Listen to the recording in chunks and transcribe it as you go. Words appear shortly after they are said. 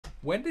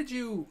When did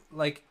you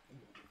like?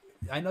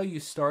 I know you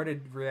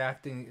started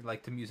reacting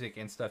like to music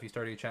and stuff. You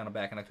started your channel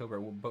back in October,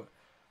 but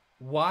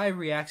why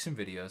reaction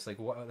videos? Like,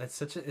 what? That's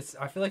such a. It's.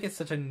 I feel like it's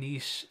such a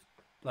niche.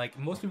 Like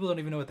most people don't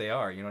even know what they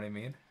are. You know what I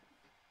mean?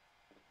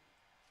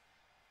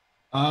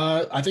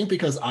 I think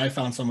because I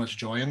found so much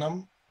joy in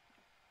them.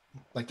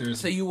 Like So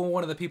there's, you were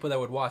one of the people that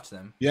would watch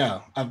them.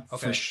 yeah, for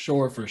Okay,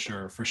 sure, for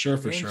sure, for sure,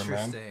 for sure, man.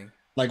 interesting.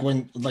 Like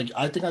when, like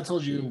I think I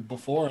told you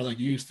before, like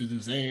you used to do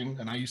Zane,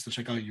 and I used to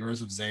check out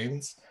yours of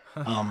Zane's.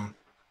 Um,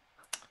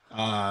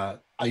 I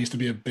used to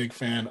be a big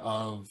fan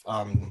of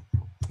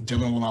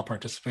Dylan Will Not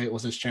Participate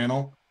was his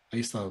channel. I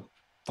used to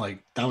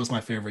like that was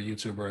my favorite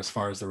YouTuber as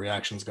far as the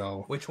reactions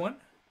go. Which one?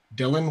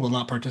 Dylan Will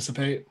Not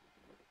Participate.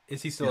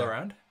 Is he still Yeah,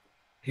 around?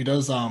 he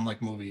does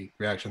like movie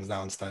reactions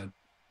now instead,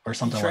 or He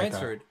something like that.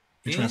 transferred.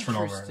 He transferred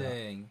over. Yeah,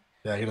 Interesting.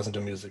 yeah, he doesn't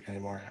do music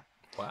anymore.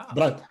 Wow.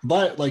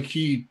 But like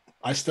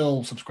I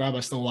still subscribe. I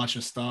still watch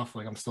his stuff.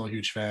 Like I'm still a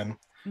huge fan.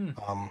 Hmm.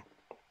 Um,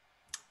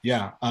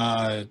 yeah.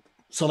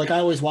 So like I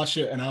always watched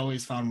it, and I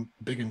always found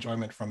big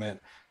enjoyment from it.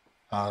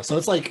 So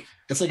it's like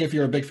if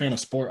you're a big fan of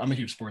sport, I'm a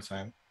huge sports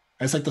fan.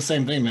 It's like the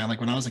same thing, man. Like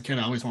when I was a kid,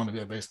 I always wanted to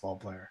be a baseball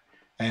player,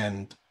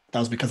 and that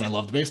was because I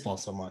loved baseball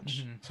so much.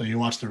 Mm-hmm. So you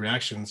watch the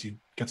reactions, you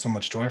get so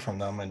much joy from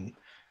them, and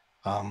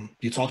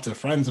you talk to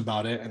friends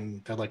about it,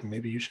 and they're like,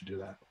 maybe you should do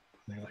that.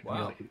 And you're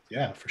Wow. like,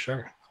 yeah, for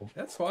sure. I'll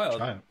That's wild.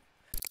 try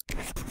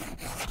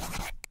it.